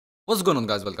What's going on,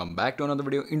 guys? Welcome back to another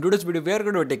video. In today's video, we are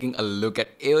going to be taking a look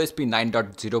at Aosp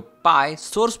 9.0 Pi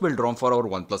source build ROM for our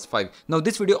OnePlus 5. Now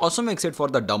this video also makes it for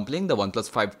the dumpling, the OnePlus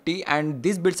 5T, and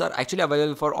these builds are actually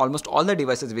available for almost all the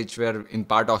devices which were in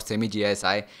part of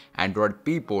semi-GSI Android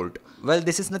P port. Well,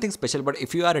 this is nothing special, but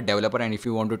if you are a developer and if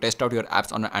you want to test out your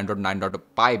apps on an Android 9.0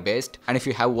 Pi based, and if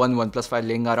you have one OnePlus 5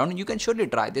 laying around, you can surely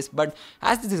try this. But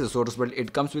as this is a source build,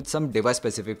 it comes with some device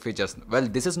specific features. Well,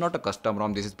 this is not a custom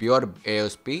ROM, this is pure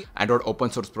Aosp Android open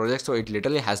source project, so it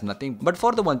literally has nothing. But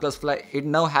for the OnePlus Fly, it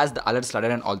now has the alert slider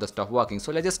and all the stuff working.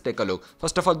 So let's just take a look.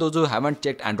 First of all, those who haven't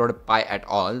checked Android Pie at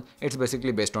all, it's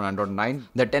basically based on Android 9,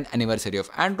 the 10th anniversary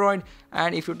of Android.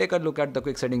 And if you take a look at the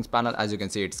quick settings panel, as you can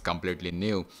see, it's completely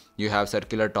new. You have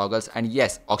circular toggles, and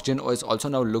yes, Oxygen OS also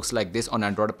now looks like this on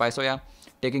Android Pie. So yeah,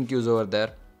 taking cues over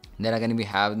there. Then again, we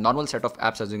have normal set of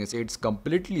apps. As you can see, it's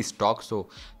completely stock, so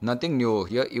nothing new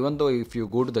here. Even though if you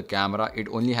go to the camera, it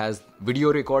only has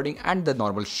video recording and the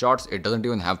normal shots. It doesn't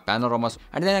even have panoramas.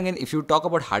 And then again, if you talk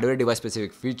about hardware device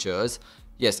specific features,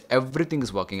 yes, everything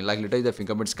is working. Like literally the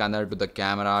fingerprint scanner to the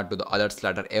camera to the alert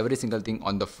slider, every single thing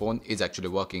on the phone is actually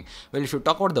working. Well, if you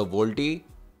talk about the VoLTE,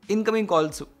 incoming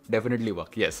calls definitely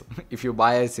work. Yes, if you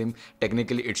buy a SIM,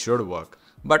 technically it should work.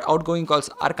 But outgoing calls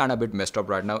are kind of a bit messed up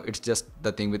right now. It's just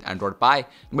the thing with Android Pie.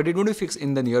 But it will be fixed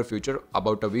in the near future,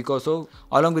 about a week or so,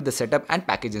 along with the setup and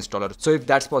package installer. So if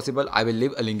that's possible, I will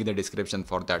leave a link in the description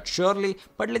for that surely.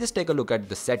 But let's just take a look at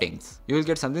the settings. You will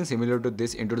get something similar to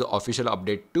this into the official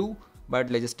update too. But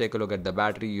let's just take a look at the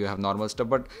battery. You have normal stuff,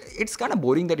 but it's kind of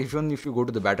boring that even if you go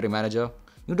to the battery manager,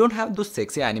 you don't have those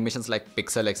sexy animations like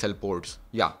Pixel XL ports.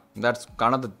 Yeah, that's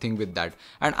kind of the thing with that.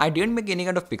 And I didn't make any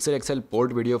kind of Pixel XL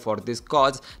port video for this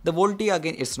cause the VoLTE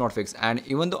again it's not fixed. And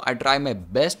even though I try my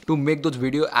best to make those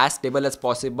videos as stable as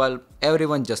possible,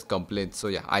 everyone just complains. So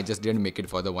yeah, I just didn't make it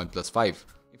for the OnePlus 5.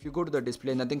 If you go to the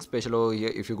display, nothing special over here.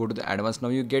 If you go to the advanced, now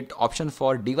you get option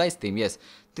for device theme. Yes,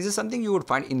 this is something you would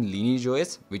find in Lineage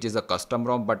OS, which is a custom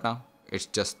ROM, but now it's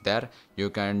just there. You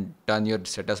can turn your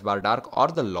status bar dark or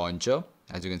the launcher.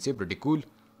 As you can see, pretty cool.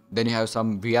 Then you have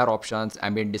some VR options.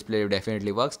 Ambient display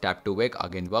definitely works. Tap to wake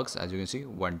again works. As you can see,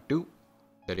 1, 2.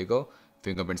 There you go.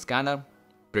 Fingerprint scanner,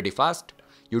 pretty fast.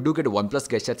 You do get OnePlus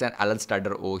gestures and alert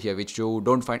slider over here, which you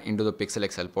don't find into the Pixel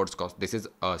XL ports cause this is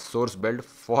a source build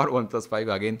for OnePlus 5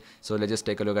 again. So let's just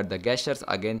take a look at the gestures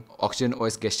again. Oxygen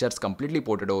OS gestures completely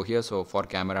ported over here. So for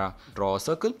camera, draw a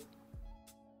circle.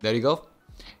 There you go.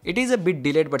 It is a bit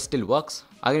delayed but still works.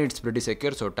 Again, it's pretty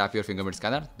secure, so tap your fingerprint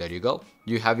scanner. There you go.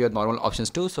 You have your normal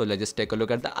options too, so let's just take a look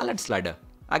at the alert slider.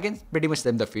 Again, pretty much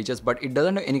same the features, but it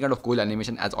doesn't have any kind of cool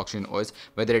animation as Oxygen OS,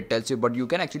 whether it tells you, but you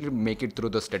can actually make it through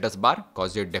the status bar,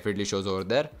 cause it definitely shows over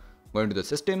there. Going to the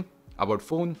system, about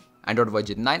phone, Android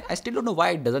version 9. I still don't know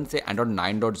why it doesn't say Android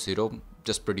 9.0,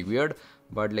 just pretty weird,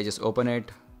 but let's just open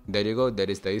it. There you go, there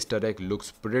is the Easter egg,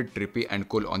 looks pretty trippy and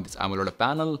cool on this AMOLED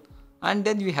panel. And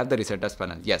then we have the resetters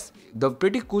panel. Yes, the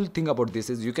pretty cool thing about this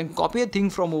is you can copy a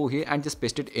thing from over here and just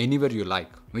paste it anywhere you like,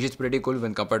 which is pretty cool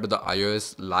when compared to the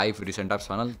iOS live resetters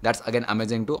panel. That's again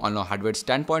amazing too on a hardware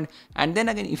standpoint. And then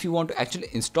again, if you want to actually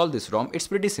install this ROM, it's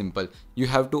pretty simple. You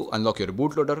have to unlock your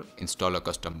bootloader, install a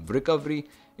custom recovery.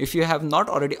 If you have not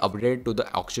already upgraded to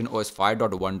the Oxygen OS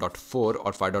 5.1.4 or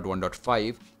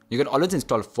 5.1.5, you can always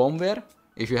install firmware.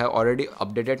 If you have already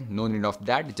updated, no need of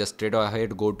that. Just straight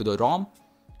ahead go to the ROM.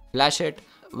 Flash it.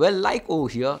 Well, like over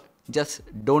here, just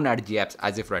don't add GApps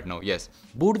as if right now. Yes,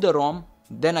 boot the ROM,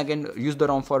 then again use the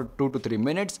ROM for 2 to 3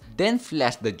 minutes, then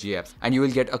flash the GApps, and you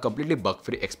will get a completely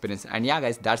bug-free experience. And yeah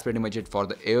guys, that's pretty much it for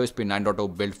the Aosp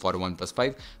 9.0 build for OnePlus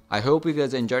 5. I hope you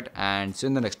guys enjoyed and see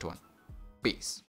you in the next one. Peace.